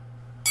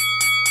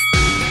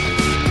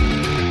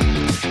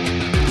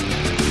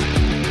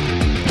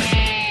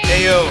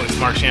yo, it's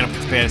Mark Shannon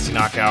with Fantasy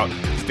Knockout,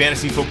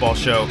 fantasy football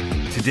show.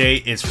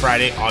 Today is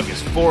Friday,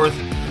 August 4th.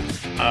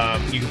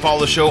 You can follow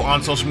the show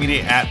on social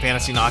media at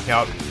Fantasy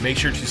Knockout. Make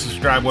sure to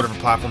subscribe whatever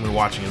platform you're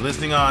watching and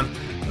listening on.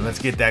 And let's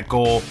get that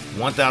goal,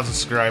 1,000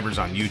 subscribers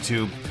on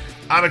YouTube.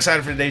 I'm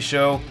excited for today's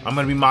show. I'm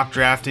going to be mock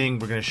drafting.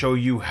 We're going to show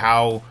you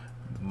how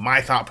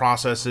my thought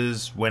process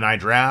is when I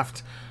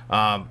draft.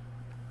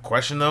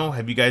 Question though,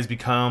 have you guys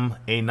become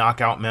a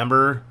Knockout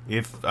member?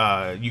 If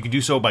you can do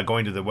so by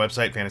going to the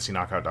website,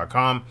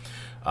 fantasyknockout.com.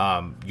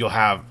 You'll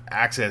have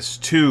access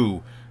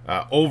to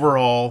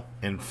overall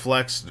and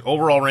flex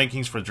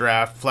rankings for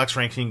draft, flex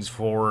rankings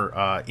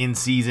for in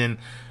season,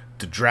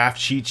 the draft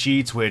cheat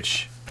sheets,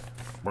 which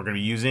we're going to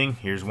be using.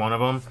 Here's one of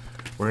them.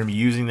 We're going to be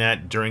using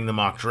that during the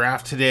mock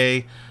draft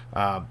today.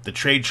 The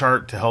trade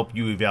chart to help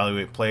you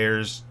evaluate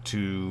players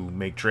to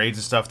make trades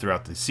and stuff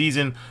throughout the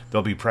season.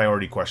 There'll be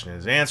priority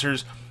questions and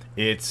answers.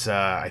 It's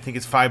I think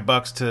it's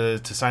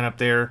 $5 to sign up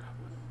there.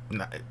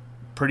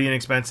 Pretty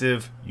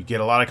inexpensive. You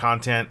get a lot of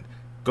content.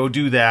 Go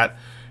do that.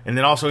 And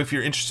then also, if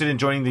you're interested in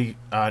joining the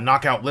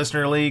Knockout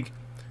Listener League,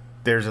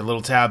 there's a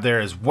little tab there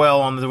as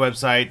well on the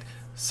website.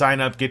 Sign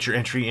up, get your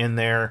entry in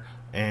there,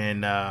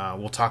 and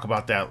we'll talk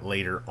about that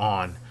later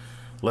on.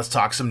 Let's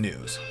talk some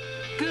news.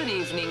 Good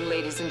evening,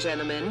 ladies and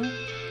gentlemen.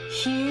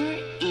 Here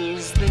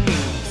is the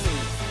news.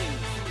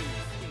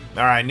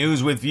 All right,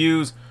 news with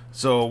views.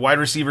 So, wide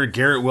receiver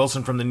Garrett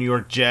Wilson from the New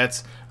York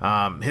Jets.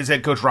 His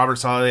head coach Robert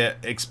Saleh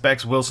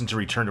expects Wilson to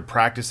return to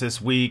practice this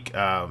week.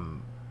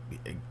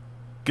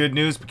 Good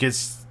news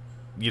because,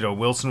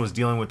 Wilson was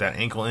dealing with that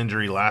ankle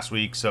injury last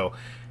week, so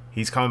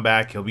he's coming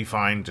back. He'll be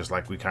fine, just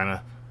like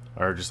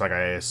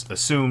I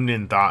assumed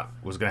and thought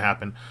was going to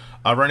happen.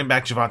 Running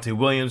back Javonte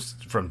Williams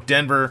from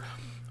Denver.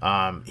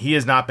 He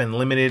has not been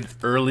limited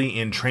early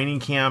in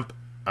training camp,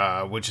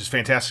 which is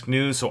fantastic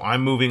news. So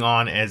I'm moving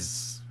on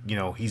as,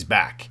 he's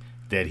back,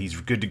 that he's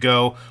good to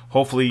go.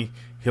 Hopefully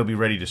he'll be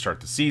ready to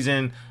start the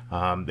season.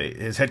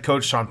 His head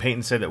coach, Sean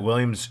Payton, said that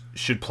Williams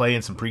should play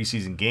in some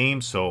preseason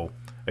games. So,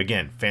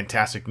 again,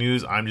 fantastic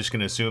news. I'm just going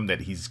to assume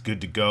that he's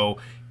good to go,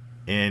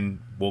 and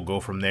we'll go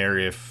from there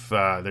if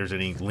there's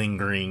any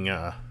lingering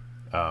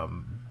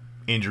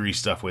injury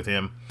stuff with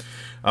him.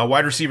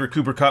 Wide receiver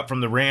Cooper Kupp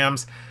from the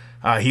Rams.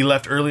 He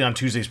left early on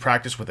Tuesday's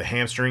practice with a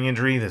hamstring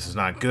injury. This is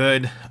not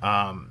good.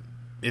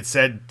 It's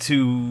said,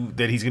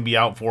 that he's going to be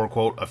out for,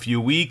 quote, a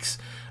few weeks.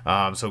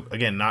 So,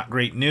 again, not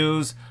great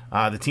news.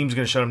 The team's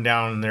going to shut him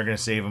down, and they're going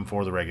to save him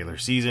for the regular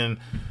season.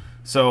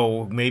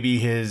 So maybe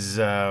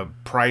his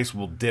price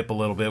will dip a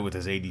little bit with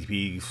his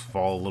ADP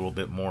fall a little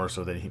bit more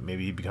so that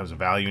maybe he becomes a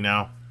value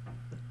now.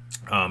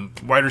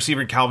 Wide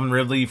receiver Calvin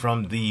Ridley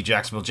from the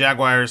Jacksonville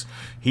Jaguars.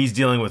 He's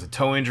dealing with a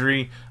toe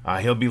injury.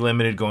 He'll be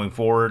limited going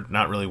forward.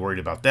 Not really worried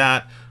about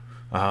that.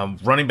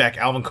 Running back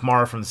Alvin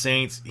Kamara from the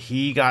Saints.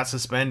 He got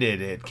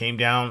suspended. It came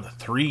down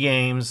 3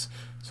 games.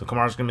 So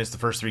Kamara's going to miss the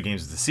first 3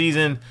 games of the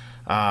season.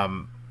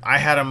 I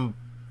had him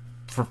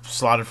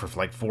slotted for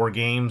like 4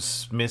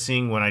 games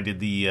missing when I did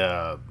the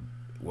the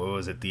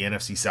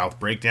NFC South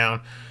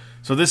breakdown.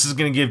 So this is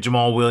going to give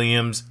Jamal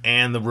Williams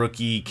and the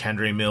rookie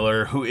Kendre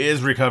Miller, who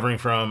is recovering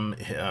from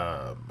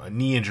a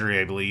knee injury,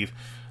 I believe.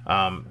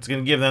 It's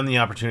going to give them the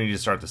opportunity to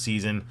start the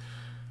season.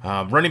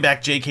 Running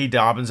back J.K.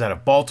 Dobbins out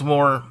of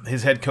Baltimore.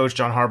 His head coach,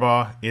 John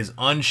Harbaugh, is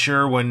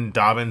unsure when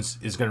Dobbins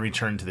is going to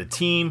return to the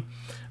team.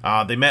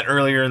 They met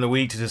earlier in the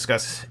week to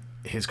discuss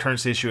his current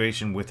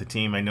situation with the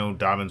team. I know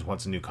Dobbins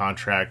wants a new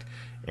contract,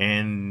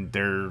 and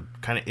they're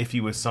kind of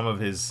iffy with some of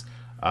his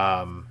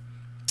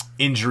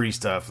injury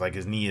stuff. Like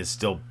his knee is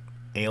still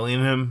ailing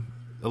him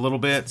a little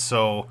bit.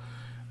 So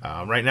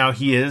right now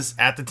he is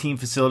at the team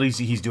facilities.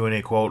 He's doing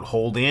a, quote,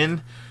 hold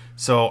in.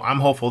 So I'm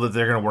hopeful that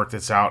they're going to work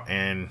this out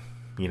and,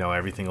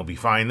 everything will be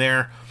fine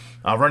there.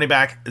 Running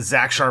back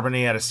Zach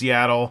Charbonnet out of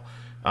Seattle.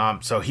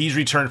 So he's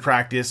returned to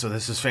practice, so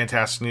this is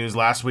fantastic news.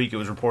 Last week it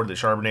was reported that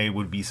Charbonnet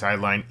would be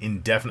sidelined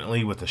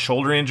indefinitely with a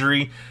shoulder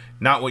injury.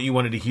 Not what you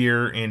wanted to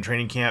hear in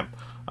training camp.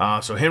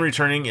 So him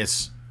returning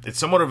it's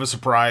somewhat of a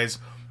surprise,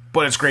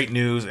 but it's great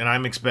news, and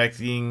I'm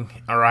excited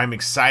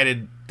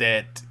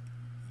that,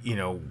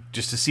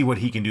 just to see what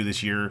he can do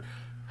this year.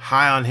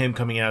 High on him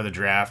coming out of the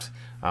draft.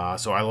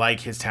 So I like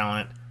his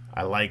talent.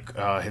 I like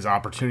his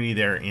opportunity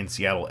there in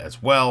Seattle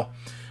as well.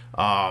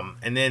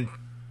 And then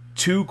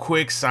 2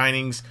 quick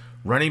signings.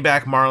 Running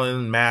back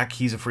Marlon Mack,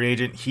 he's a free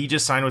agent. He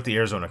just signed with the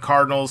Arizona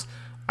Cardinals.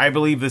 I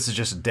believe this is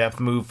just a depth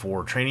move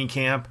for training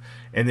camp.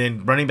 And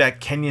then running back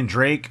Kenyon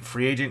Drake,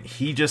 free agent,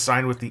 he just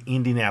signed with the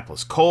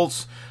Indianapolis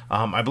Colts.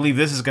 I believe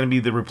this is going to be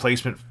the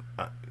replacement.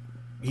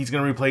 He's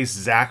going to replace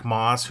Zach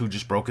Moss, who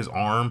just broke his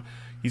arm.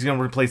 He's going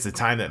to replace the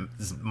time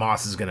that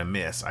Moss is going to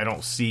miss. I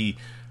don't see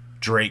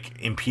Drake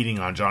impeding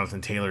on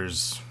Jonathan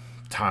Taylor's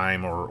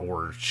time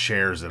or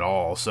shares at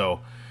all.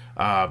 So,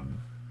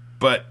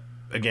 but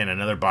again,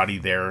 another body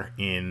there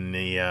in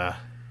the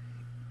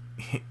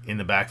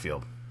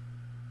backfield.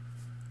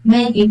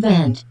 Main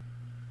event.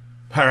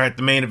 All right,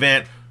 the main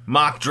event,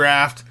 mock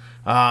draft.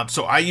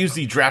 So I use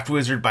the Draft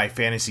Wizard by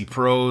Fantasy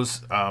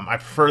Pros. I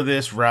prefer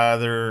this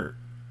rather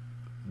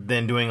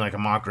than doing like a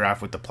mock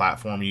draft with the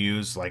platform you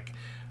use. Like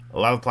a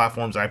lot of the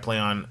platforms I play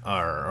on,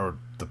 or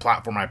the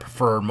platform I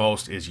prefer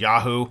most is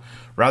Yahoo,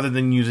 rather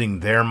than using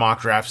their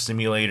mock draft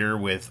simulator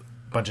with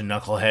a bunch of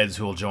knuckleheads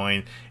who will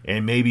join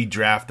and maybe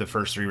draft the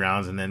first 3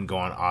 rounds and then go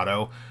on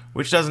auto,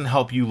 which doesn't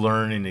help you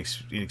learn and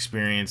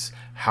experience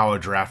how a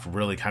draft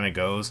really kind of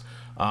goes.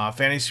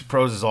 Fantasy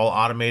Pros is all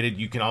automated.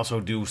 You can also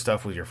do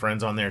stuff with your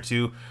friends on there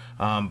too.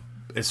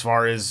 As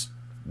far as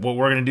what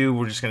we're going to do,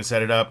 we're just going to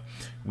set it up.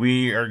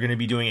 We are going to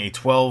be doing a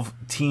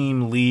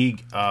 12-team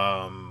league,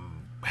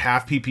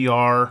 half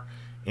PPR,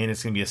 and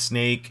it's going to be a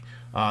snake.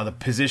 The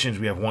positions,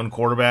 we have 1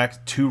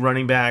 quarterback, 2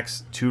 running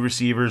backs, 2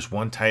 receivers,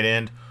 1 tight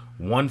end,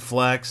 1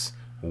 flex,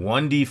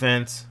 1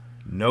 defense,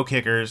 no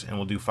kickers, and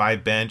we'll do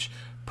 5 bench.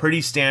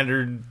 Pretty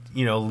standard,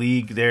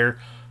 league there.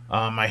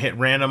 I hit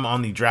random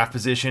on the draft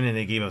position, and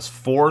it gave us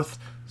 4th,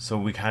 so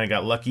we kind of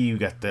got lucky. We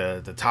got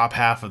the top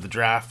half of the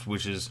draft,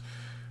 which is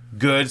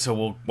good, so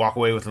we'll walk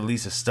away with at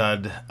least a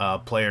stud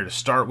player to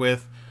start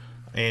with.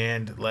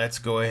 And let's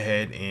go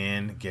ahead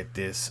and get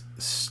this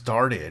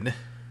started.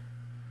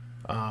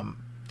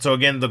 So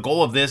again, the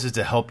goal of this is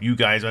to help you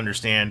guys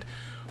understand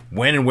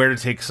when and where to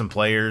take some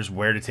players,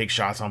 where to take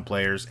shots on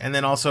players, and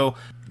then also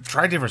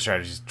try different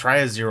strategies. Try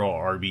a 0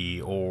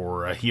 RB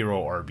or a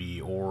hero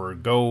RB, or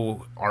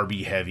go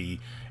RB heavy,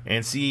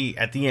 and see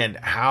at the end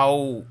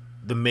how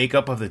the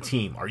makeup of the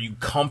team. Are you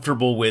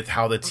comfortable with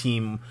how the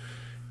team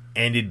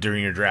ended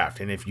during your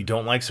draft? And if you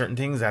don't like certain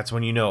things, that's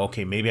when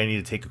okay, maybe I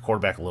need to take a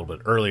quarterback a little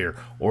bit earlier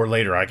or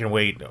later. I can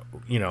wait,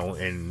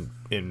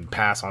 and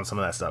pass on some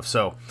of that stuff.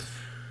 So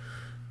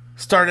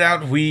started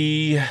out,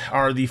 we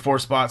are the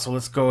 4th spot, so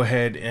let's go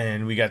ahead,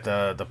 and we got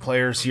the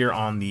players here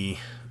on the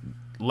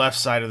left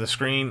side of the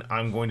screen.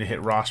 I'm going to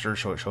hit roster,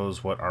 so it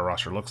shows what our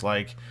roster looks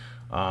like.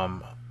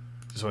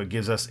 So it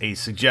gives us a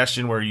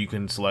suggestion where you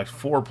can select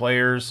 4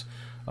 players,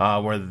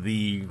 where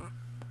the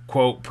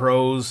quote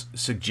pros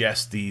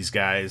suggest these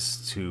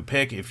guys to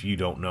pick if you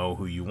don't know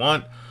who you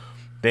want.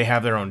 They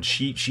have their own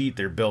cheat sheet,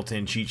 their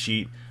built-in cheat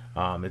sheet.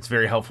 It's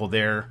very helpful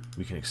there.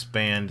 We can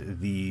expand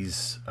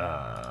these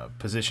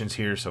positions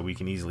here so we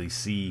can easily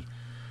see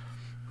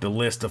the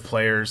list of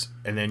players,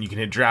 and then you can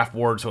hit draft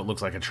board so it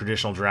looks like a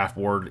traditional draft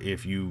board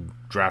if you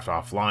draft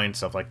offline,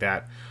 stuff like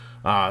that.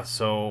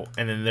 And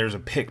then there's a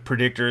pick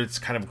predictor. It's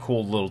kind of a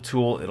cool little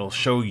tool. It'll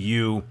show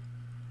you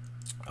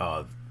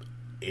a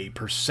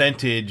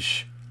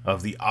percentage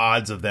of the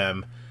odds of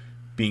them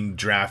being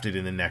drafted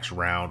in the next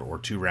round or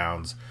 2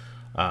 rounds.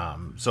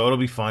 So it'll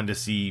be fun to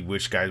see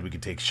which guys we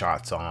could take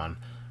shots on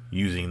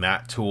using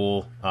that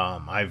tool.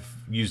 I've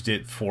used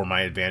it for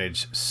my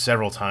advantage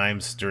several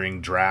times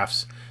during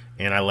drafts,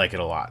 and I like it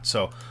a lot.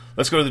 So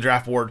let's go to the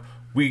draft board.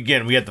 We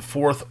had the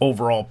 4th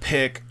overall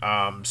pick.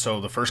 So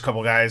the first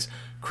couple guys,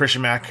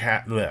 Christian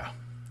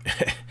McCaffrey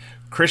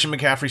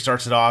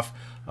starts it off.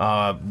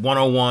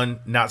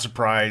 101, not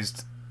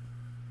surprised.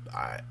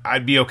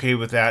 I'd be okay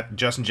with that.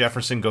 Justin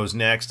Jefferson goes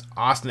next.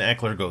 Austin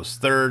Eckler goes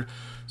 3rd.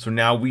 So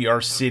now we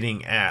are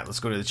sitting at, let's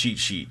go to the cheat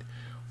sheet.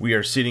 We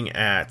are sitting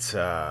at,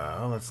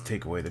 let's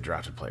take away the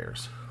drafted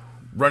players.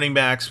 Running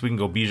backs, we can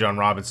go Bijan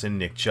Robinson,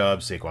 Nick Chubb,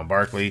 Saquon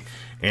Barkley.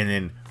 And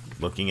then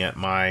looking at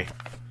my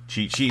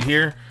cheat sheet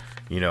here,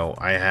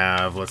 I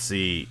have, let's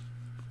see,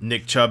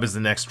 Nick Chubb is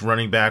the next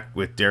running back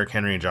with Derrick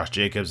Henry and Josh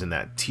Jacobs in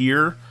that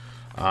tier.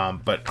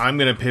 But I'm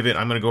going to pivot.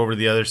 I'm going to go over to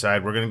the other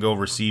side. We're going to go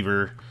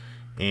receiver.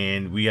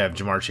 And we have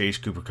Jamar Chase,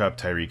 Cooper Kupp,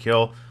 Tyreek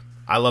Hill.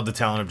 I love the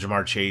talent of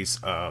Jamar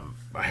Chase.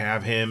 I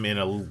have him in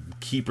a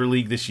keeper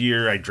league this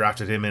year. I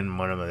drafted him in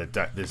one of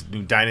this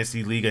new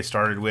dynasty league I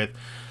started with.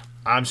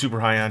 I'm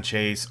super high on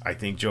Chase. I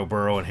think Joe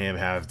Burrow and him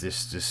have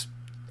this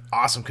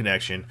awesome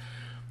connection.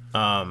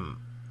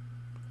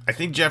 I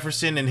think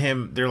Jefferson and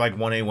him, they're like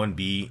 1A,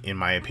 1B in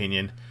my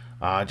opinion.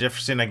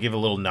 Jefferson, I give a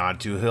little nod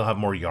to. He'll have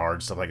more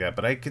yards, stuff like that.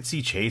 But I could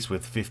see Chase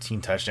with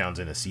 15 touchdowns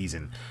in a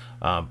season.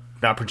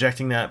 Not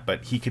projecting that,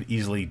 but he could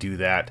easily do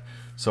that.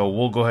 So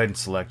we'll go ahead and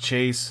select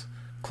Chase,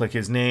 click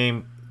his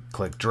name,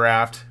 click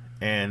draft,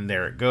 and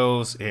there it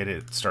goes.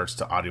 It starts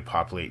to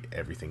auto-populate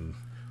everything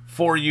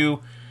for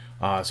you.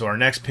 So our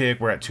next pick,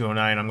 we're at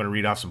 209. I'm going to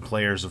read off some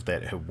players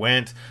that have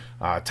went.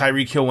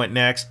 Tyreek Hill went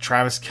next.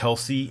 Travis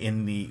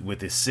Kelce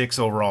with his 6th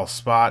overall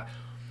spot.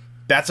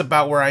 That's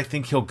about where I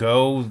think he'll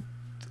go.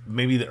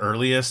 Maybe the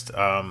earliest.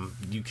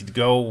 You could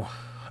go.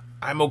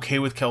 I'm okay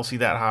with Kelce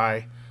that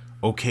high.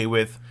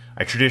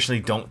 I traditionally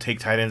don't take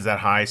tight ends that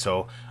high,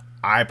 so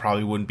I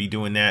probably wouldn't be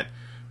doing that.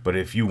 But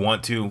if you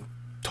want to,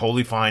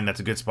 totally fine. That's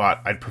a good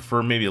spot. I'd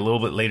prefer maybe a little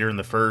bit later in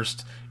the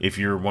first. If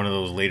you're one of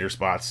those later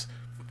spots,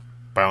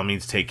 by all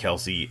means, take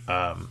Kelce.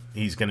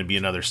 He's going to be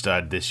another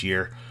stud this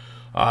year.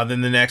 Then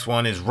the next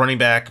one is running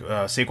back.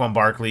 Saquon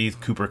Barkley,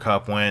 Cooper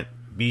Kupp went.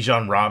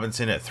 Bijan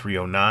Robinson at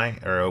 309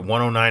 or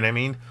 109. I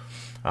mean,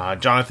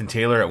 Jonathan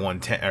Taylor at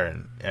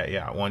 110.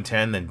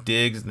 110. Then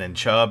Diggs, and then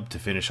Chubb to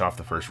finish off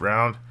the first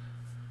round.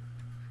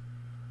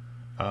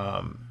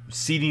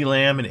 CeeDee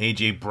Lamb and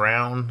A.J.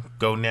 Brown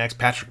go next.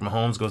 Patrick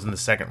Mahomes goes in the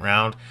 2nd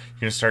round.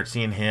 You're going to start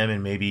seeing him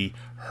and maybe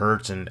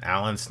Hurts and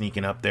Allen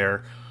sneaking up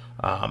there.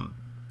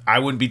 I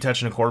wouldn't be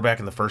touching a quarterback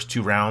in the first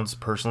 2 rounds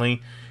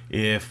personally.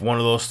 If one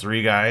of those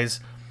 3 guys,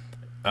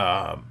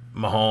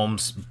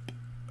 Mahomes,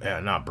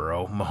 not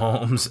Burrow,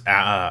 Mahomes,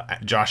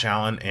 Josh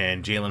Allen,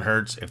 and Jalen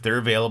Hurts, if they're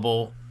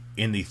available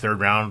in the 3rd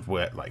round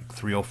with like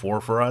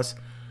 304 for us,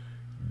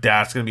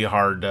 that's going to be a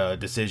hard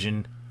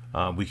decision.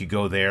 We could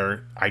go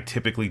there. I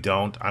typically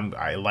don't.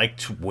 I like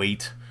to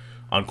wait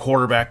on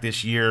quarterback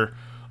this year.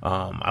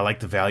 I like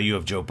the value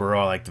of Joe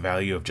Burrow. I like the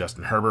value of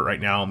Justin Herbert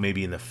right now,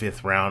 maybe in the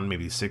 5th round,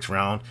 maybe the 6th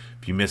round.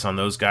 If you miss on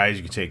those guys,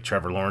 you can take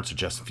Trevor Lawrence or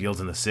Justin Fields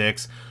in the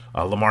 6th.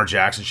 Lamar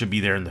Jackson should be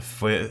there in the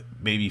 5th,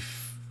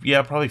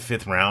 probably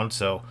 5th round.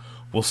 So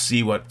we'll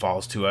see what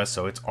falls to us.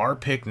 So it's our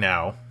pick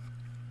now.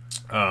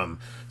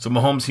 So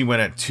Mahomes, he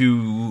went at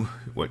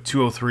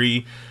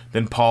 203.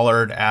 Then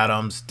Pollard,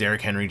 Adams,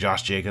 Derrick Henry,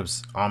 Josh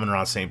Jacobs,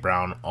 Amon-Ra St.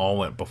 Brown all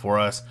went before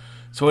us.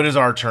 So it is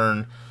our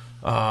turn.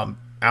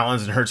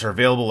 Allens and Hurts are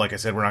available. Like I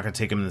said, we're not going to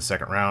take them in the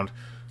 2nd round.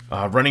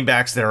 Running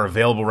backs that are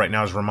available right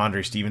now is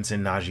Ramondre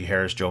Stevenson, Najee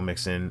Harris, Joe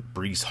Mixon,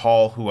 Breece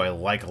Hall, who I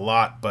like a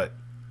lot, but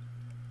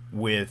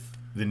with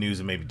the news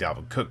of maybe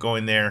Dalvin Cook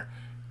going there,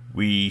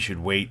 we should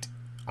wait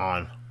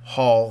on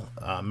Hall.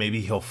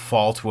 Maybe he'll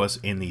fall to us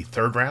in the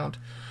 3rd round.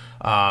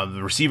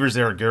 The receivers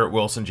there are Garrett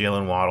Wilson,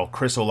 Jalen Waddle,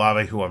 Chris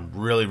Olave, who I'm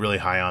really, really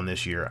high on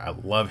this year. I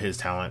love his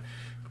talent.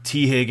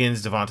 T.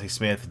 Higgins, Devontae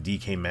Smith,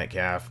 DK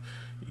Metcalf.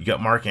 You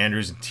got Mark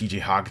Andrews and TJ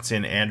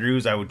Hawkinson.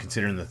 Andrews I would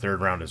consider in the 3rd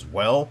round as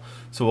well.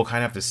 So we'll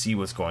kind of have to see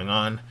what's going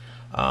on.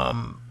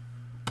 I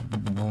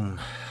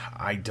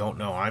don't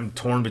know. I'm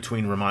torn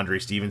between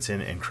Ramondre Stevenson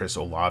and Chris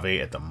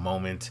Olave at the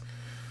moment.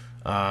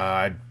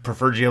 I'd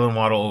prefer Jalen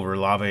Waddle over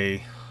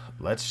Olave.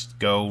 Let's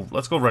go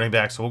running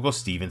back. So we'll go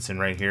Stevenson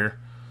right here.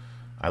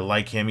 I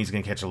like him. He's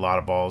going to catch a lot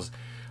of balls.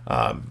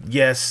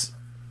 Yes,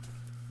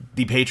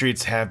 the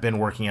Patriots have been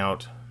working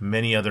out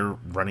many other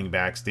running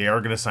backs. They are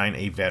going to sign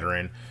a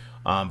veteran,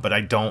 but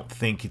I don't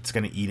think it's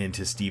going to eat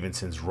into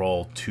Stevenson's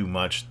role too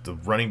much. The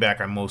running back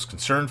I'm most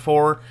concerned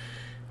for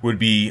would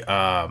be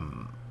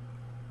Leonard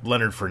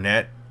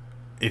Fournette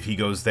if he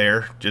goes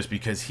there, just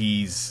because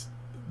he's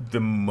the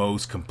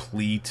most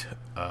complete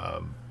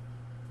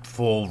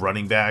full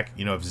running back.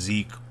 If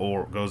Zeke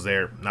goes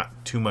there,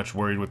 not too much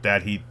worried with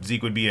that.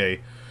 Zeke would be a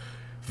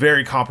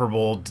very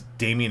comparable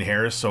Damian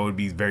Harris, so it would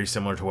be very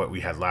similar to what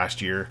we had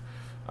last year.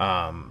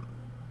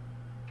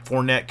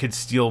 Fournette could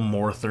steal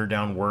more 3rd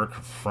down work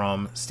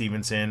from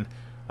Stevenson,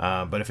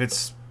 but if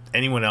it's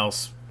anyone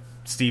else,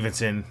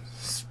 Stevenson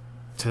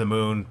to the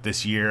moon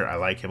this year. I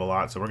like him a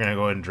lot, so we're going to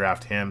go ahead and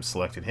draft him,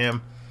 selected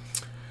him.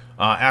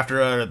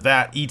 After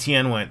that,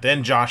 ETN went,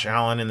 then Josh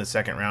Allen in the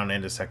 2nd round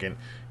and a 2nd.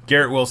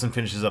 Garrett Wilson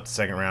finishes up the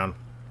 2nd round.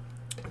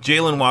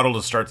 Jalen Waddle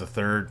to start the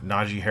 3rd,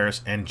 Najee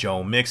Harris, and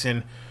Joe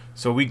Mixon.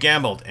 So we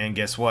gambled, and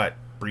guess what?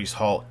 Breece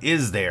Hall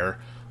is there.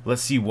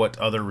 Let's see what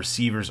other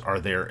receivers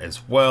are there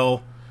as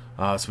well.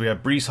 So we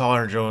have Breece Hall,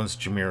 Aaron Jones,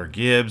 Jahmyr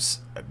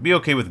Gibbs. I'd be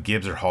okay with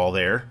Gibbs or Hall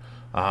there.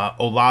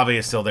 Olave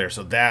is still there,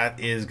 so that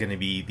is going to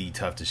be the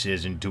tough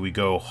decision. Do we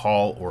go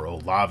Hall or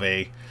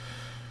Olave?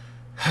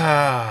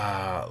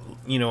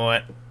 You know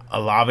what?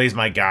 Olave's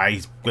my guy.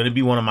 He's going to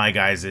be one of my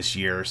guys this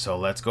year, so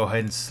let's go ahead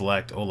and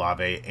select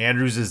Olave.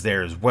 Andrews is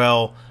there as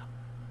well.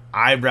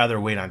 I'd rather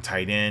wait on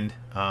tight end,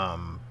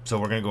 so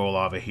we're going to go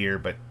Olave here,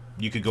 but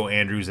you could go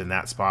Andrews in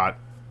that spot.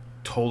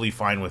 Totally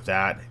fine with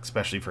that,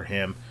 especially for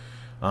him.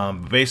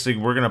 Basically,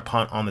 we're going to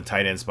punt on the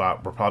tight end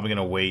spot. We're probably going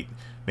to wait,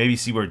 maybe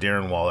see where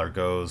Darren Waller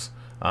goes,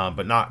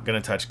 but not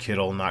going to touch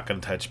Kittle, not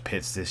going to touch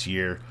Pitts this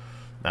year.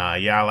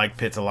 I like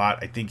Pitts a lot.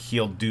 I think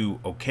he'll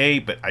do okay,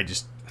 but I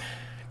just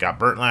got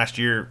burnt last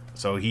year,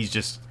 so he's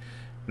just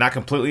not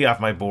completely off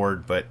my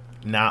board, but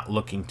not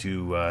looking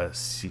to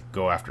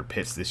go after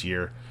Pitts this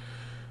year.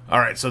 All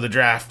right, so the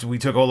draft, we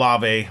took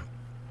Olave.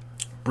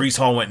 Breece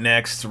Hall went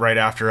next, right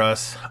after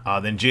us.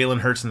 Then Jalen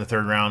Hurts in the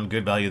 3rd round,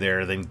 good value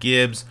there. Then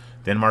Gibbs,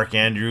 then Mark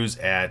Andrews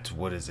at,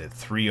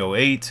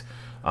 308.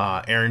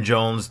 Aaron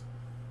Jones,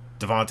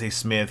 Devontae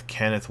Smith,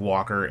 Kenneth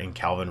Walker, and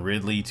Calvin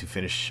Ridley to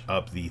finish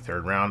up the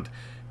 3rd round.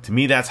 To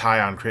me, that's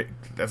a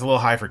little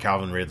high for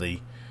Calvin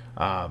Ridley.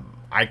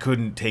 I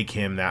couldn't take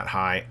him that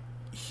high.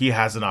 He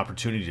has an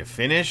opportunity to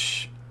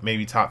finish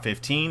maybe top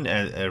 15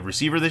 as a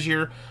receiver this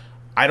year.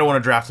 I don't want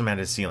to draft him at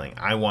his ceiling.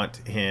 I want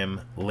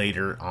him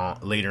later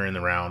in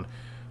the round,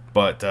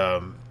 but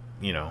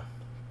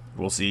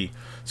we'll see.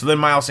 So then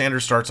Miles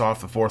Sanders starts off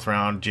the 4th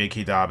round,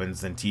 J.K.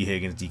 Dobbins, then T.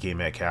 Higgins, DK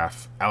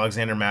Metcalf.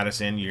 Alexander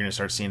Mattison, you're going to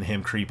start seeing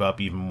him creep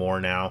up even more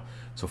now.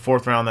 So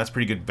 4th round, that's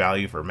pretty good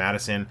value for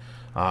Madison.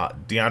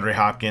 DeAndre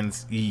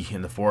Hopkins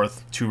in the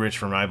 4th, too rich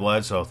for my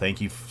blood, so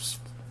thank you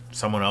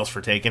someone else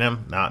for taking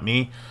him, not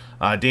me.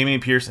 Damian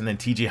Pierce and then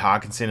TJ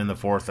Hawkinson in the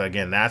 4th.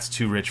 Again, that's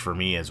too rich for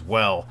me as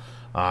well.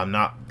 I'm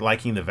not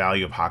liking the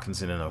value of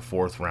Hawkinson in a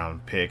 4th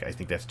round pick. I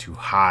think that's too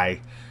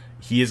high.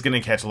 He is going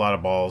to catch a lot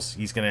of balls.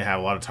 He's going to have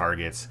a lot of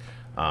targets.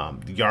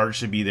 The yards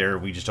should be there.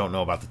 We just don't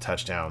know about the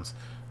touchdowns.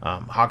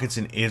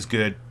 Hawkinson is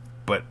good,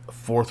 but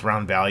 4th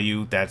round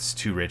value, that's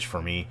too rich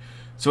for me.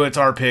 So it's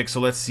our pick. So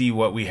let's see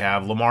what we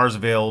have. Lamar's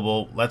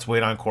available. Let's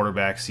wait on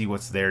quarterback, see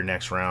what's there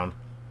next round.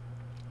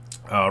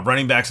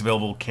 Running backs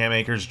available: Cam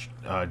Akers,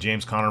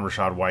 James Conner,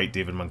 Rachaad White,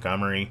 David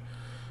Montgomery.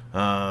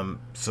 That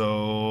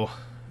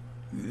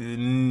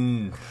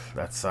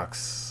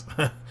sucks.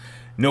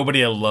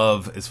 Nobody I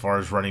love as far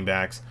as running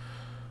backs.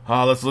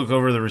 Let's look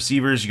over the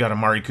receivers. You got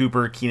Amari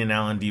Cooper, Keenan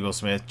Allen, Deebo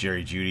Smith,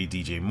 Jerry Jeudy,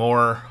 DJ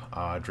Moore,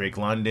 Drake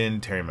London,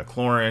 Terry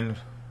McLaurin.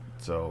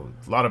 So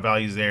a lot of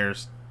values there.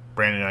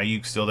 Brandon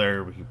Ayuk still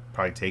there. We could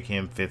probably take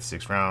him 5th,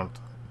 6th round.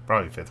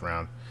 Probably 5th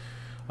round.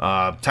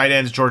 Tight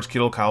ends: George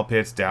Kittle, Kyle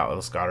Pitts,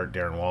 Dallas Goedert,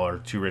 Darren Waller.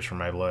 Too rich for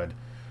my blood.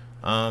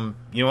 You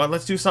know what?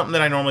 Let's do something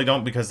that I normally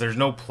don't, because there's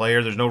no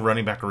player, there's no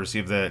running back or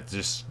receiver that's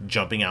just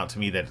jumping out to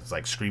me that it's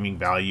like screaming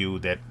value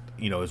that,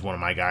 is one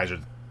of my guys or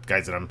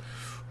guys that I'm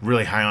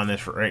really high on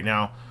this right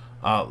now.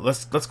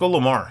 Let's go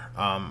Lamar.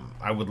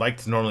 I would like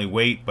to normally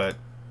wait, but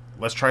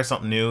let's try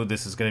something new.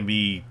 This is going to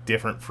be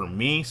different for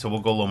me, so we'll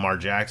go Lamar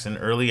Jackson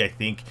early. I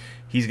think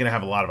he's going to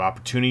have a lot of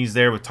opportunities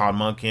there with Todd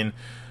Monken.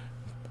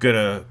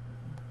 Gonna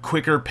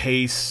quicker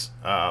pace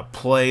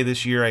play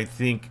this year. I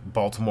think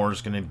Baltimore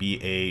is going to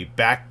be a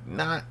back,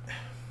 not.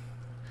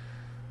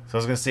 So I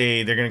was going to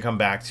say they're going to come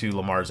back to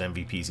Lamar's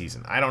MVP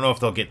season. I don't know if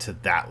they'll get to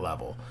that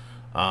level,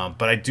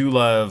 but I do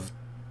love.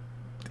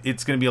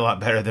 It's going to be a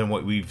lot better than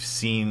what we've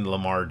seen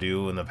Lamar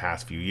do in the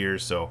past few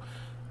years. So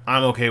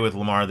I'm okay with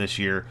Lamar this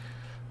year.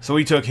 So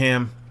we took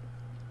him.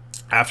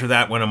 After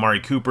that went Amari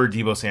Cooper,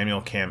 Deebo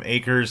Samuel, Cam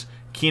Akers,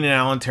 Keenan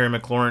Allen, Terry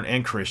McLaurin,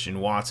 and Christian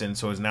Watson.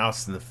 So it's now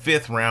in the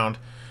 5th round.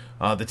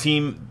 The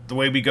team, the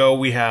way we go,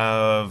 we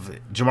have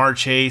Jamar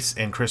Chase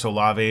and Chris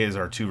Olave as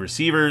our 2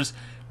 receivers.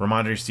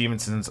 Ramondre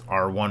Stevenson's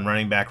our 1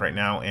 running back right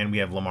now, and we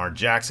have Lamar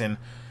Jackson.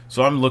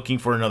 So I'm looking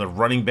for another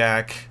running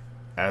back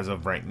as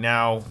of right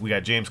now. We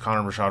got James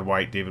Conner, Rachaad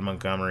White, David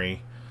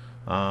Montgomery.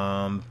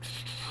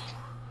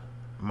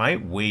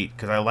 Might wait,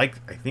 because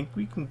I think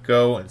we can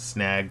go and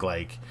snag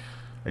like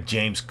a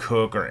James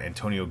Cook or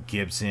Antonio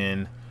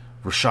Gibson,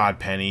 Rashad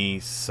Penny,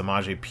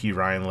 Samaje P.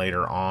 Ryan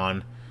later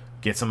on.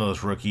 Get some of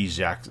those rookies,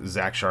 Zach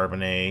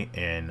Charbonnet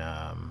and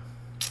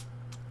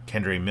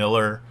Kendre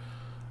Miller.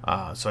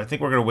 So I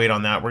think we're going to wait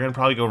on that. We're going to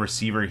probably go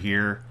receiver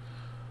here.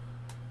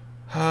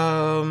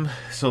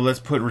 So let's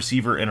put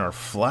receiver in our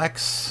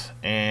flex.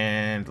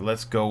 And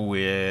let's go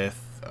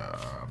with,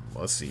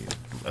 let's see.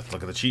 Let's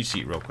look at the cheat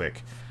sheet real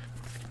quick.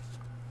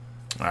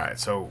 All right,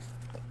 so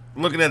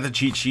looking at the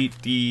cheat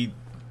sheet, the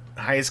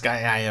highest guy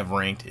I have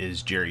ranked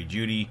is Jerry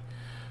Jeudy.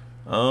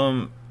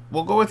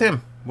 We'll go with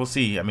him. We'll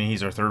see. I mean,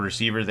 he's our 3rd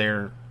receiver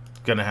there.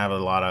 Going to have a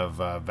lot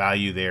of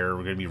value there.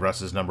 We're going to be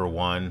Russ's number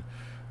 1.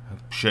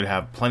 Should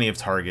have plenty of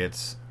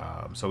targets.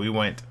 So we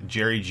went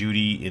Jerry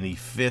Jeudy in the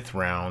 5th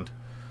round.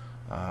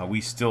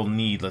 We still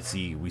need,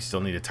 we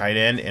still need a tight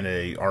end and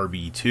a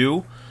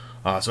RB2.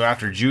 So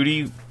after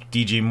Jeudy,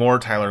 DJ Moore,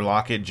 Tyler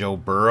Lockett, Joe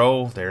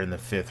Burrow, they're in the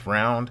 5th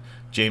round.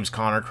 James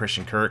Conner,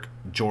 Christian Kirk,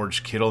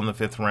 George Kittle in the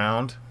 5th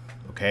round.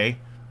 Okay,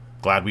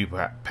 glad we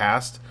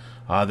passed.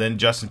 Then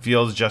Justin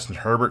Fields, Justin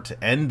Herbert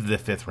to end the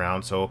 5th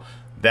round. So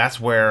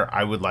that's where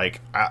I would like.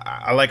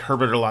 I like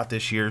Herbert a lot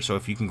this year. So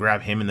if you can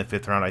grab him in the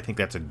 5th round, I think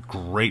that's a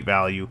great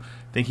value.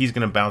 I think he's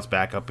going to bounce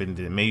back up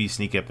into, maybe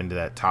sneak up into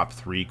that top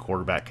 3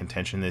 quarterback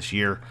contention this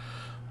year.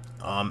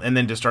 And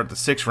then to start the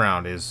 6th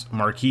round is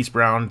Marquise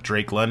Brown,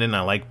 Drake London.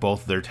 I like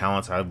both of their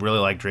talents. I really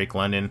like Drake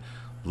London.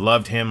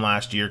 Loved him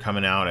last year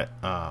coming out at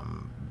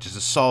just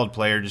a solid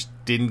player. Just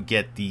didn't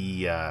get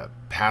the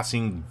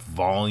passing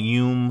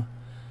volume.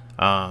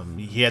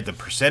 He had the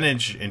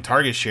percentage and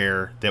target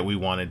share that we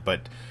wanted,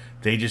 but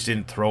they just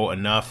didn't throw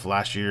enough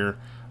last year.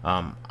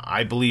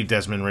 I believe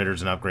Desmond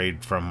Ritter's an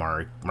upgrade from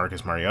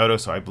Marcus Mariota,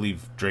 so I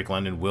believe Drake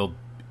London will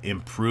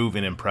improve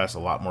and impress a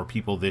lot more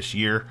people this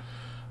year.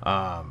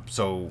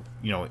 So,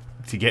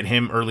 to get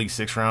him early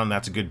 6th round,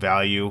 that's a good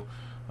value.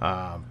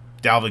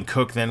 Dalvin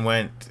Cook then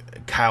went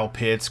Kyle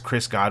Pitts,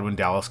 Chris Godwin,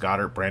 Dallas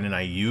Goedert, Brandon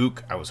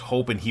Ayuk. I was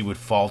hoping he would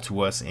fall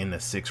to us in the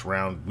 6th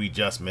round. We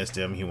just missed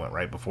him. He went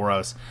right before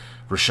us.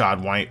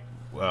 Rachaad White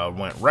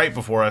went right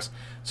before us.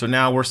 So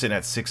now we're sitting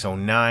at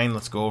 609.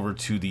 Let's go over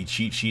to the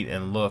cheat sheet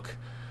and look.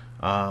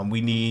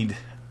 We need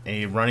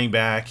a running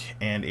back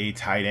and a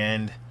tight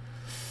end.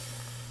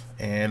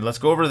 And let's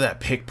go over to that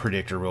pick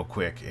predictor real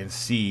quick and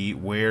see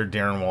where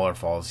Darren Waller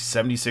falls.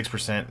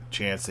 76%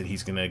 chance that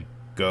he's going to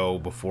go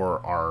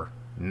before our,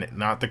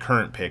 not the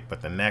current pick,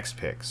 but the next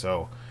pick.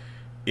 So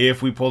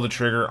if we pull the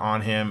trigger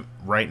on him,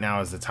 right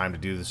now is the time to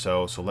do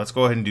so. So let's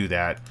go ahead and do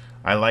that.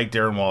 I like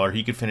Darren Waller.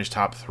 He could finish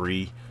top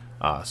 3.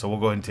 So we'll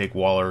go ahead and take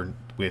Waller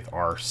with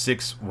our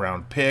 6th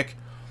round pick.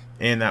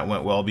 And that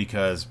went well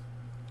because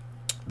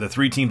the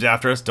 3 teams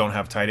after us don't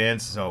have tight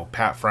ends. So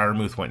Pat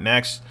Freiermuth went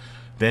next.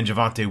 Then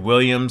Javonte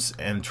Williams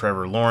and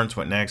Trevor Lawrence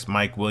went next.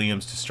 Mike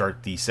Williams to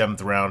start the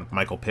 7th round.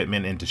 Michael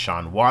Pittman and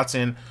Deshaun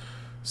Watson.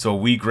 So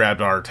we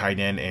grabbed our tight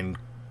end and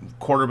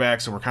quarterback.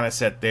 So we're kind of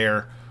set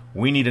there.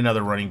 We need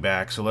another running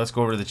back. So let's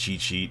go over to the cheat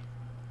sheet.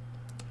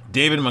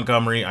 David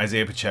Montgomery,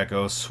 Isaiah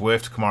Pacheco,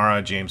 Swift,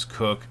 Kamara, James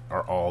Cook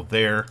are all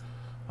there.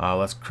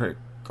 Let's click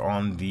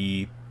on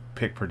the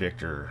pick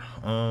predictor.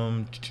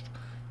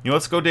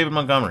 Let's go David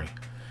Montgomery.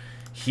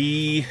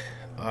 He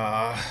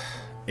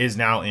is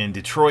now in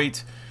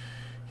Detroit.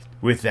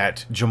 with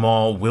that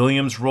Jamal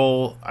Williams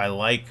role. I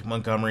like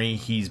Montgomery.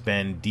 He's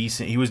been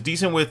decent. He was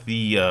decent with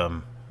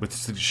the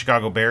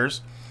Chicago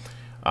Bears.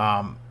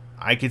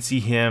 I could see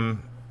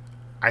him.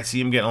 I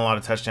see him getting a lot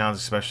of touchdowns,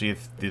 especially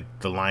if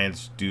the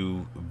Lions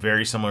do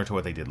very similar to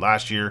what they did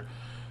last year.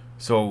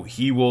 So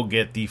he will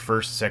get the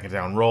first, second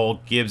down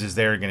role. Gibbs is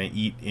there, going to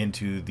eat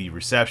into the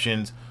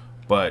receptions.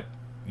 But,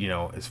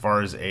 as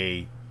far as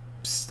a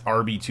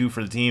RB2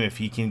 for the team, if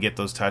he can get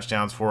those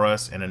touchdowns for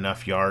us and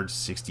enough yards,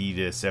 60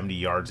 to 70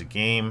 yards a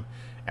game,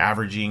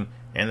 averaging,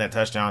 and that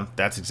touchdown,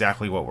 that's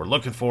exactly what we're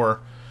looking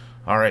for.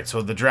 All right,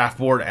 so the draft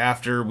board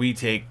after we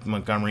take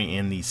Montgomery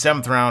in the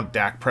 7th round,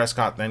 Dak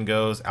Prescott then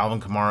goes,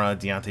 Alvin Kamara,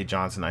 Deontay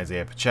Johnson,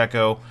 Isaiah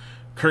Pacheco,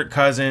 Kirk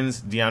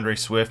Cousins, DeAndre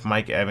Swift,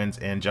 Mike Evans,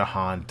 and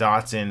Jahan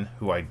Dotson,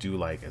 who I do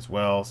like as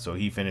well. So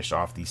he finished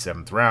off the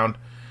 7th round.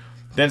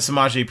 Then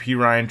Samaje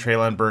Perine,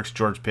 Treylon Burks,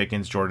 George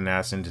Pickens, Jordan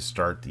Addison to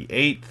start the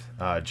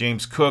 8th.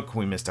 James Cook,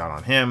 we missed out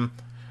on him.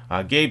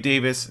 Gabe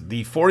Davis,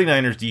 the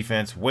 49ers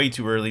defense, way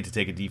too early to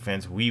take a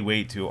defense. We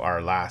wait to our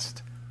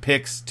last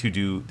picks to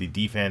do the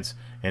defense.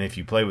 And if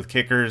you play with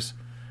kickers,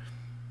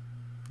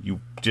 you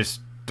just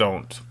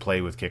don't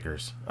play with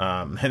kickers.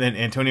 And then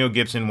Antonio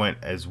Gibson went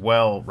as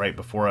well right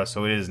before us.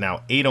 So it is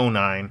now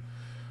 8:09,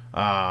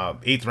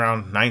 8th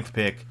round, 9th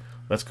pick.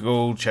 Let's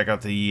go check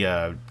out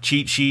the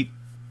cheat sheet.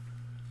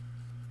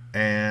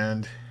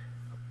 And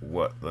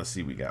let's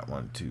see, we got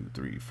 1, 2,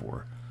 3,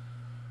 4,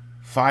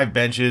 5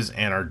 benches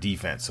and our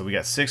defense. So we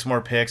got 6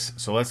 more picks.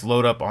 So let's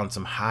load up on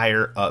some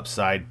higher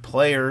upside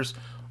players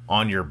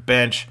on your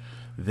bench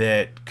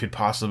that could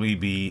possibly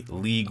be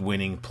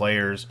league-winning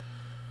players.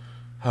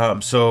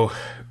 So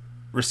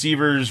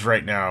receivers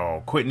right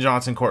now, Quentin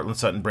Johnson, Cortland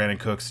Sutton, Brandon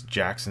Cooks,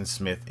 Jackson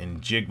Smith,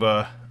 and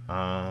Jigba.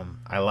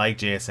 I like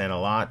JSN a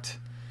lot.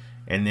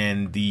 And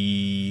then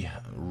the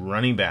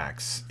running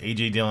backs,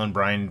 A.J. Dillon,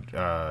 Brian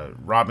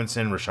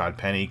Robinson, Rashad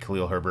Penny,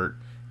 Khalil Herbert,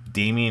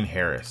 Damian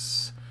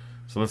Harris.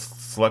 So let's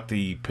select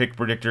the pick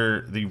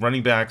predictor. The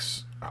running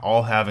backs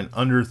all have an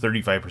under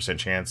 35%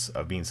 chance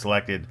of being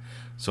selected.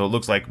 So it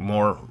looks like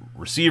more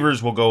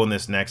receivers will go in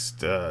this next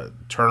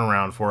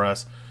turnaround for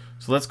us.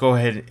 So let's go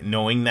ahead,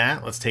 knowing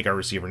that, let's take our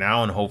receiver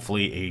now, and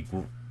hopefully a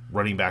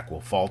running back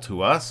will fall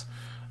to us.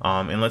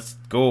 And let's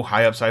go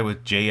high upside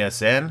with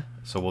JSN.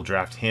 So we'll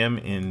draft him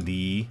in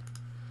the,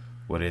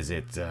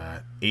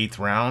 8th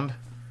round.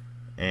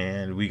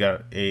 And we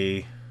got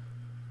okay,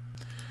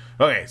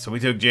 so we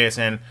took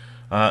JSN.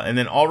 And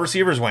then all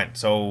receivers went.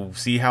 So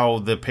see how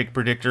the pick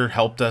predictor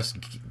helped us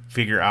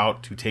figure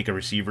out to take a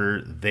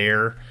receiver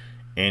there.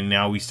 And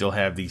now we still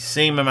have the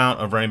same amount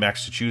of running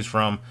backs to choose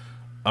from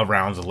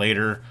rounds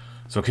later.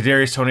 So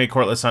Kadarius Toney,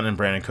 Cortland Sutton, and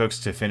Brandon Cooks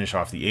to finish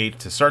off the 8th.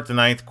 To start the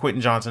 9th,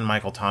 Quentin Johnson,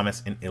 Michael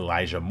Thomas, and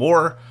Elijah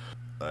Moore.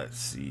 Let's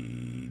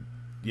see.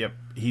 Yep,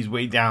 he's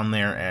way down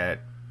there at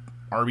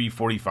RB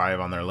 45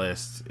 on their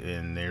list,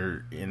 and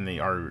they're in the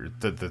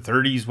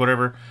 30s,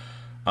 whatever.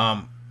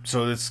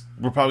 So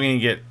we're probably going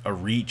to get a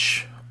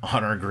reach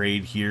on our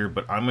grade here,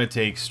 but I'm going to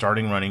take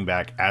starting running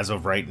back as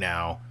of right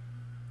now,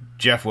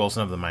 Jeff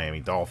Wilson of the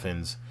Miami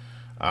Dolphins.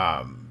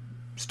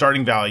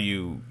 Starting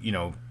value,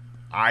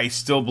 I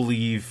still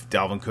believe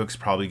Dalvin Cook's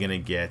probably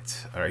going to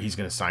he's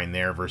going to sign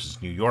there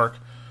versus New York.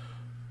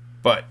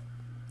 But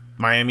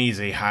Miami is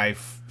a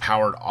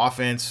high-powered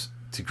offense.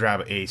 To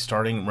grab a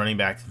starting running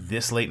back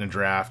this late in the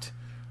draft,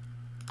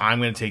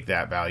 I'm going to take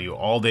that value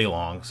all day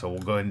long. So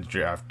we'll go ahead and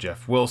draft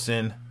Jeff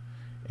Wilson.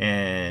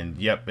 And,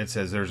 yep, it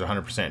says there's a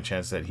 100%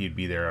 chance that he'd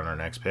be there on our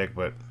next pick.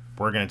 But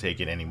we're going to take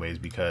it anyways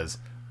because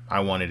I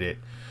wanted it.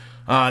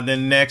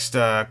 Then next,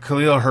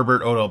 Khalil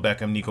Herbert, Odell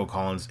Beckham, Nico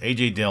Collins,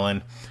 A.J.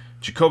 Dillon,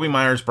 Jacoby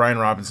Myers, Brian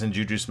Robinson,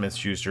 Juju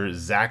Smith-Schuster,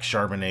 Zach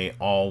Charbonnet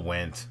all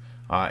went.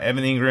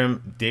 Evan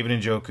Ingram,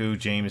 David Njoku,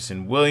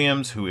 Jameson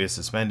Williams, who is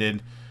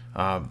suspended.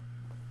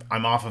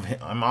 I'm off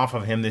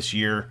of him this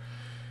year.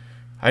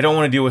 I don't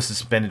want to deal with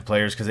suspended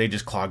players because they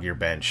just clog your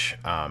bench,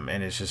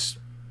 and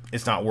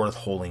it's not worth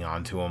holding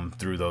on to them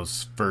through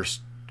those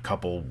first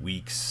couple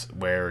weeks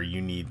where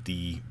you need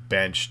the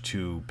bench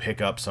to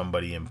pick up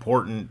somebody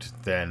important.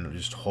 Then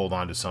just hold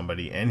on to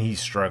somebody, and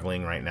he's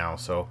struggling right now.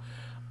 So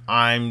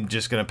I'm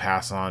just gonna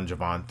pass on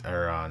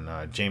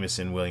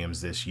Jameson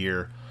Williams this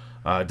year.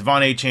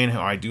 Devon A-Chain, who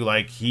I do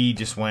like, he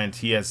just went.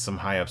 He has some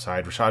high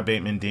upside. Rashad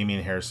Bateman,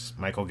 Damian Harris,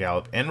 Michael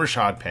Gallup, and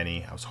Rashad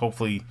Penny. I was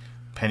hopefully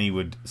Penny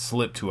would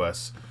slip to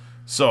us.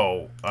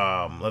 So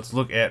let's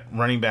look at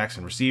running backs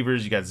and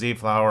receivers. You got Zay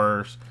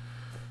Flowers,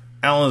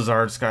 Alan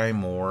Lazard, Sky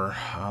Moore.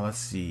 Let's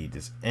see.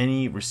 Does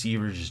any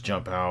receiver just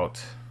jump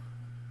out?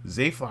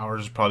 Zay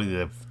Flowers is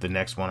probably the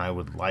next one I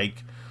would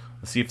like.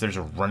 Let's see if there's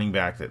a running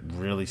back that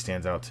really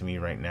stands out to me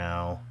right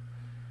now.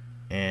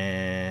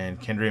 And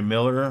Kendre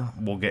Miller,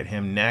 we'll get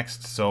him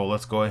next. So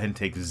let's go ahead and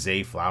take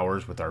Zay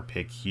Flowers with our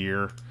pick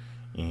here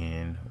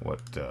in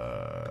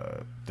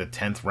the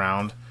 10th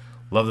round.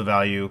 Love the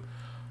value.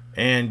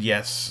 And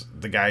yes,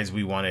 the guys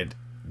we wanted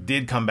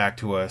did come back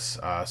to us.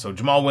 So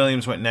Jamal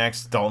Williams went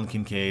next. Dalton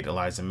Kincaid,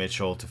 Elijah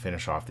Mitchell to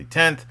finish off the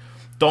 10th.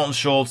 Dalton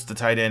Schultz, the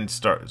tight end,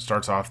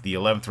 starts off the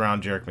 11th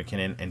round. Jerick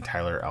McKinnon and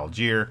Tyler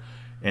Algier.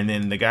 And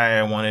then the guy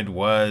I wanted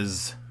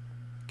was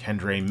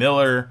Kendre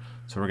Miller.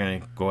 So we're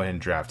going to go ahead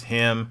and draft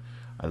him.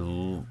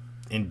 I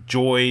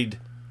enjoyed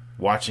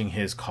watching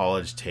his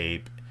college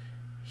tape.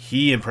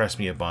 He impressed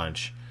me a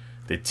bunch.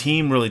 The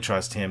team really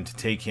trusts him to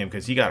take him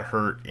because he got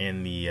hurt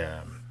in the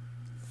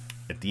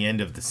at the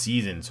end of the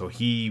season. So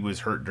he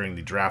was hurt during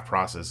the draft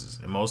processes.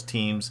 And most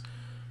teams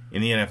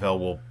in the NFL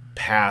will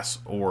pass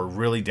or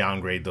really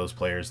downgrade those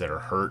players that are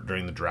hurt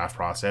during the draft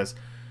process.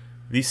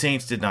 The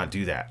Saints did not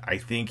do that. I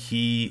think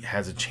he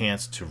has a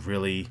chance to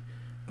really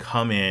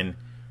come in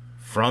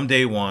from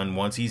day one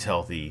once he's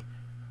healthy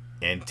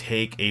and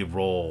take a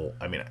role.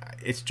 I mean,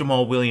 it's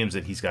Jamal Williams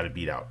that he's got to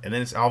beat out. And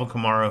then it's Alvin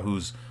Kamara,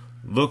 who's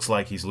looks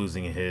like he's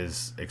losing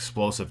his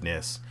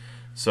explosiveness.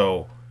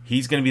 So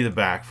he's going to be the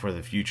back for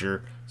the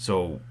future.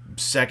 So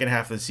second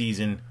half of the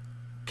season,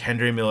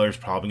 Kendre Miller is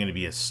probably going to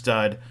be a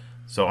stud.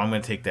 So I'm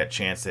going to take that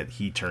chance that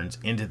he turns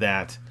into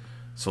that.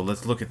 So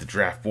let's look at the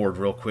draft board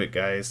real quick,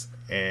 guys.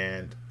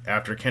 And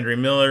after Kendre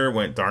Miller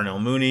went Darnell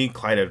Mooney,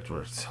 Clyde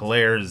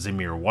Edwards-Helaire,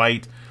 Zamir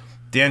White,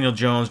 Daniel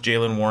Jones,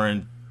 Jaylen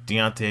Warren,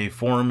 Deontay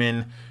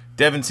Foreman,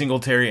 Devin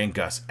Singletary, and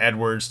Gus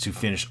Edwards to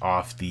finish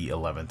off the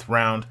 11th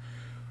round.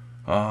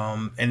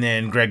 And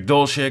then Greg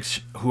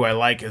Dulcich, who I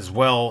like as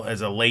well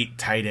as a late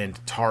tight end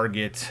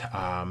target.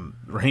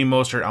 Raheem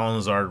Mostert, Allen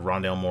Lazard,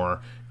 Rondale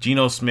Moore,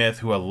 Geno Smith,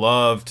 who I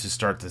love to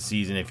start the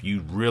season if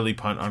you really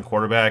punt on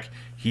quarterback.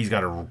 He's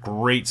got a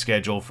great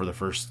schedule for the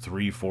first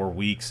 3-4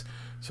 weeks.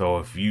 So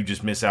if you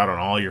just miss out on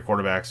all your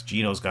quarterbacks,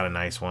 Geno's got a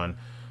nice one,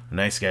 a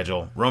nice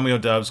schedule. Romeo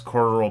Doubs,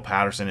 Cordero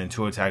Patterson, and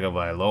Tua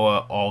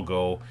Tagovailoa all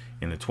go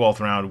in the 12th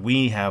round.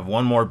 We have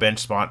one more bench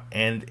spot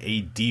and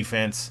a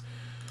defense.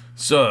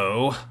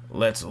 So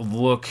let's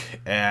look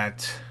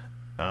at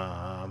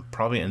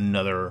probably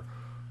another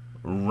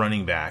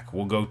running back.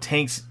 We'll go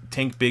Tank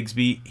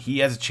Bigsby. He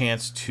has a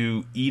chance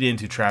to eat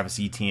into Travis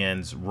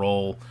Etienne's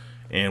role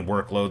and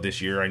workload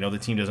this year. I know the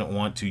team doesn't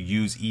want to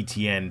use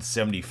Etienne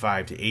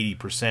 75 to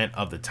 80%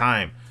 of the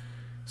time.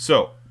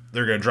 So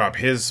they're going to drop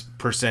his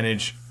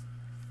percentage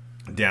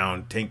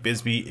down. Tank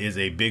Bigsby is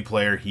a big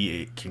player.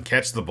 He can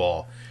catch the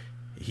ball.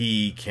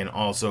 He can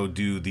also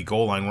do the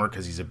goal line work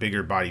because he's a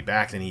bigger body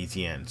back than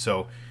Etienne.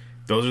 So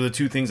those are the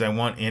two things I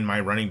want in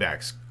my running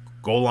backs: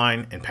 goal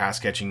line and pass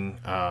catching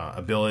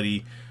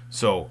ability.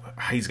 So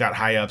he's got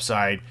high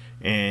upside,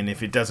 and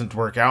if it doesn't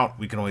work out,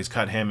 we can always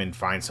cut him and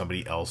find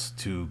somebody else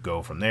to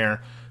go from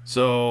there.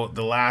 So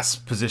the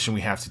last position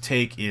we have to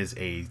take is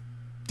a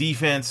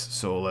defense.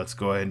 So let's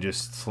go ahead and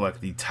just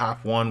select the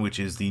top one, which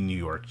is the New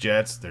York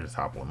Jets. There's the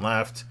top one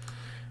left,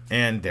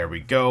 and there we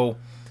go.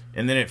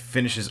 And then it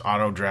finishes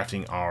auto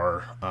drafting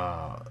our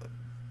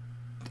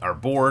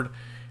board,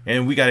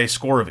 and we got a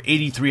score of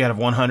 83 out of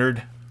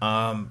 100.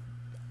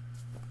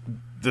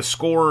 The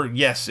score,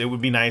 yes, it would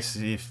be nice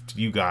if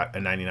you got a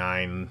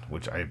 99,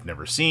 which I've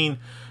never seen.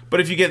 But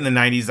if you get in the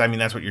 90s, I mean,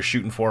 that's what you're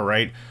shooting for,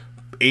 right?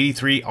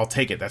 83, I'll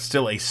take it. That's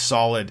still a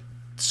solid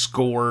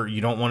score. You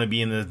don't want to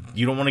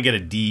you don't want to get a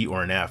D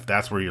or an F.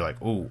 That's where you're like,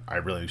 oh, I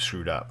really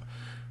screwed up.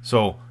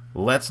 So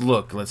let's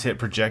look. Let's hit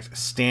project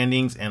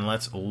standings, and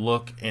let's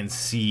look and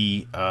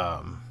see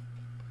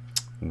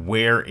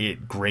where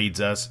it grades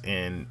us,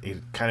 and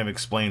it kind of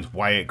explains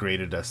why it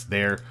graded us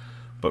there.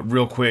 But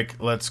real quick,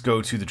 let's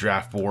go to the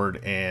draft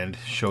board and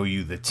show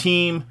you the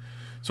team.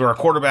 So our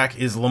quarterback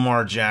is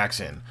Lamar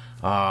Jackson.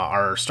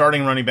 Our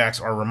starting running backs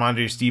are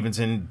Ramondre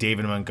Stevenson,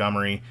 David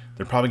Montgomery.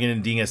 They're probably going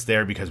to ding us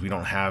there because we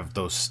don't have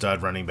those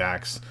stud running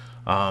backs.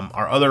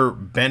 Our other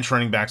bench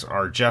running backs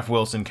are Jeff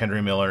Wilson,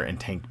 Kendre Miller, and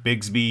Tank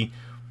Bigsby.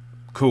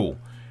 Cool.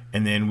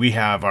 And then we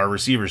have our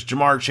receivers,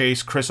 Jamar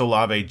Chase, Chris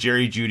Olave,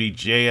 Jerry Jeudy,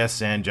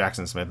 JSN,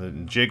 Jackson Smith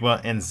and Jigba,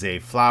 and Zay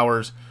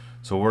Flowers.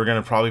 So we're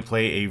going to probably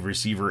play a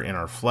receiver in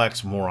our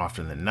flex more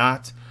often than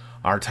not.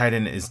 Our tight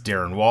end is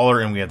Darren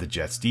Waller, and we have the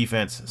Jets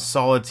defense.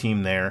 Solid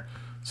team there.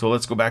 So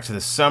let's go back to the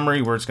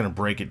summary where it's going to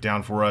break it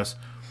down for us.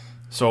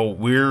 So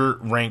we're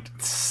ranked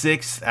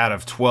 6th out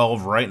of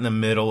 12, right in the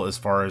middle as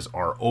far as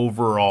our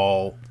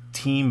overall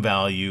team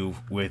value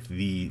with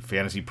the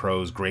Fantasy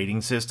Pros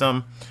grading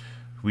system.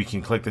 We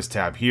can click this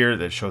tab here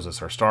that shows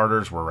us our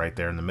starters. We're right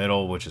there in the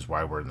middle, which is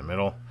why we're in the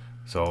middle.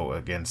 So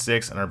again,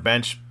 6th. And our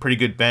bench, pretty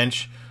good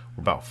bench.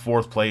 We're about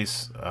 4th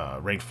place,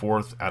 ranked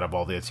 4th out of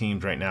all the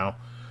teams right now.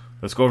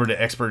 Let's go over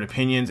to expert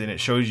opinions, and it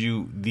shows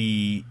you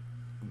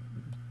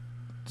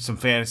some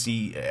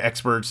fantasy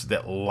experts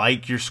that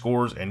like your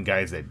scores and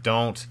guys that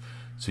don't.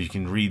 So you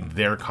can read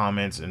their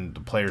comments and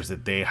the players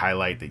that they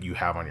highlight that you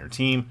have on your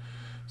team.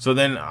 So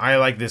then I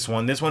like this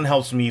one. This one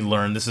helps me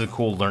learn. This is a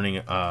cool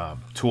learning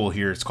tool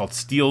here. It's called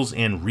Steals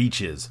and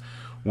Reaches,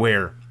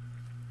 where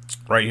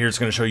right here it's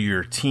going to show you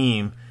your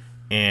team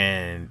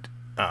and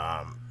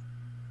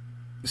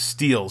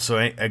steals. So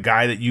a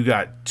guy that you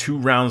got 2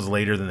 rounds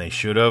later than they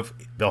should have,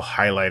 they'll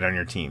highlight on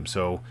your team.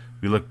 So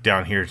we look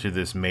down here to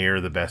this Mayor,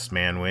 the best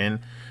man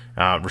win.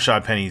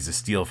 Rashad Penny is a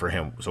steal for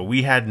him. So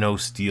we had no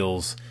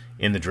steals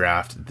in the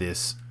draft.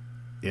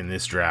 In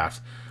this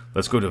draft,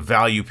 let's go to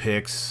value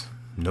picks.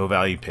 No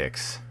value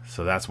picks.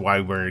 So that's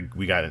why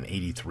we got an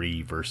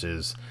 83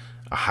 versus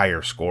a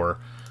higher score.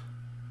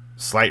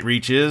 Slight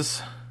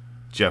reaches.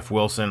 Jeff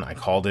Wilson, I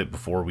called it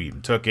before we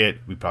even took it.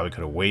 We probably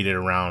could have waited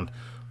around,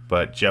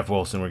 but Jeff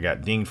Wilson, we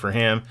got dinged for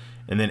him.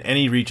 And then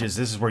any reaches,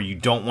 this is where you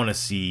don't want to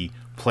see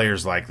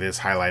players like this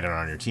highlighted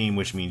on your team,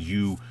 which means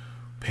you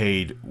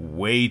paid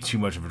way too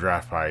much of a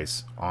draft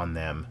price on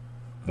them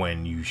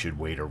when you should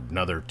wait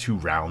another 2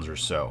 rounds or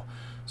so.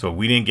 So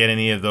we didn't get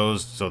any of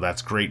those, so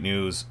that's great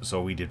news.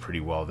 So we did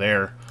pretty well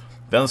there.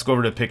 Then let's go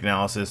over to pick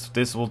analysis.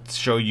 This will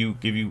show you,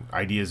 give you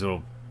ideas.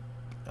 It'll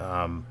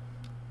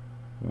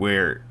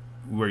where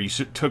you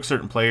took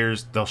certain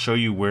players. They'll show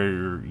you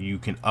where you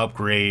can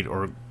upgrade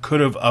or could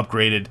have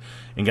upgraded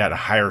and got a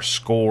higher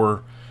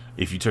score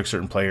if you took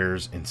certain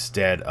players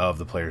instead of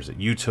the players that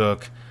you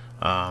took.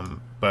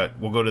 But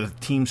we'll go to the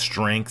team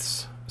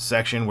strengths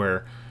section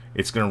where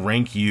it's going to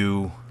rank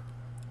your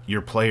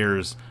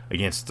players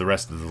against the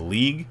rest of the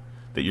league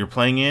that you're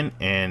playing in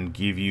and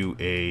give you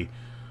a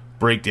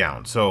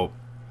breakdown. So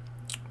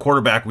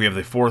quarterback, we have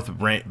the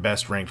 4th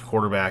best ranked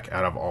quarterback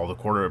out of all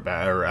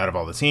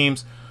the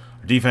teams.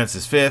 Our defense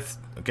is 5th.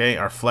 Okay,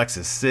 our flex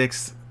is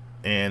 6th,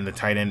 and the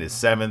tight end is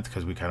 7th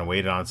because we kind of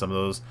waited on some of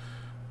those.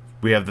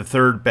 We have the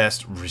 3rd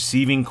best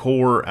receiving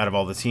core out of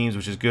all the teams,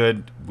 which is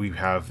good. We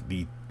have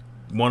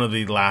one of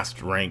the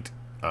last ranked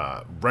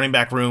running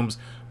back rooms,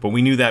 but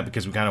we knew that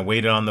because we kind of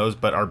waited on those.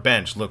 But our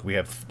bench, look, we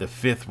have the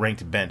 5th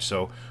ranked bench,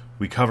 so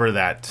we cover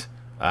that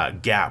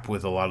gap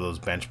with a lot of those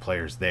bench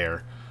players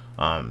there.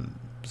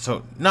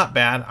 So not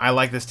bad. I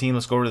like this team.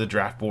 Let's go over to the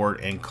draft board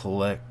and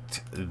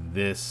collect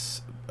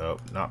this,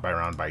 not by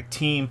round, by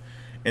team.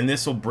 And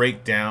this will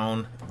break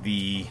down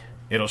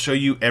it'll show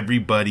you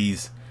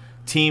everybody's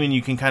team, and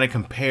you can kind of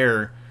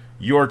compare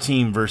your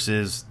team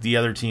versus the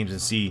other teams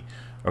and see,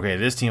 okay,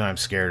 this team I'm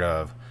scared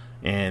of,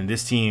 and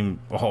this team,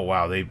 oh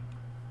wow, they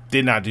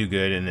did not do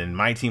good, and then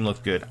my team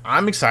looked good.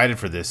 I'm excited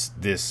for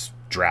this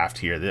draft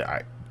here.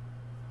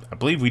 I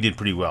believe we did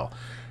pretty well.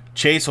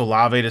 Chase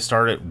Olave to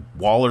start it.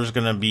 Waller's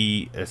going to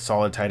be a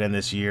solid tight end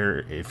this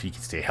year if he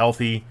can stay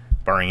healthy,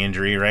 barring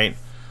injury, right?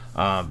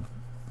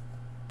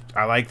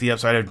 I like the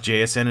upside of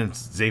JSN and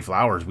Zay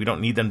Flowers. We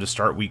don't need them to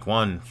start week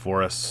 1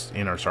 for us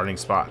in our starting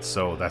spots,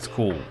 so that's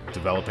cool.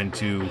 Develop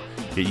into,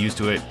 get used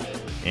to it,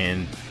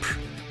 and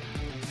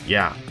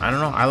yeah, I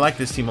don't know. I like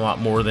this team a lot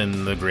more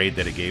than the grade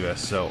that it gave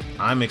us, so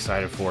I'm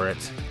excited for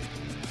it.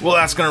 Well,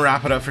 that's going to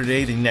wrap it up for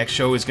today. The next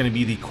show is going to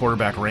be the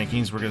quarterback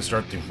rankings. We're going to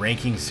start the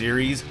ranking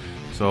series.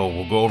 So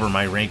we'll go over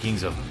my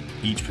rankings of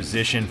each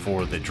position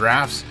for the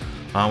drafts.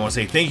 I want to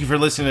say thank you for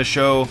listening to the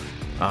show.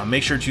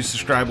 Make sure to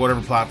subscribe whatever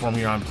platform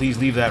you're on. Please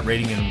leave that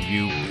rating and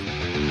review.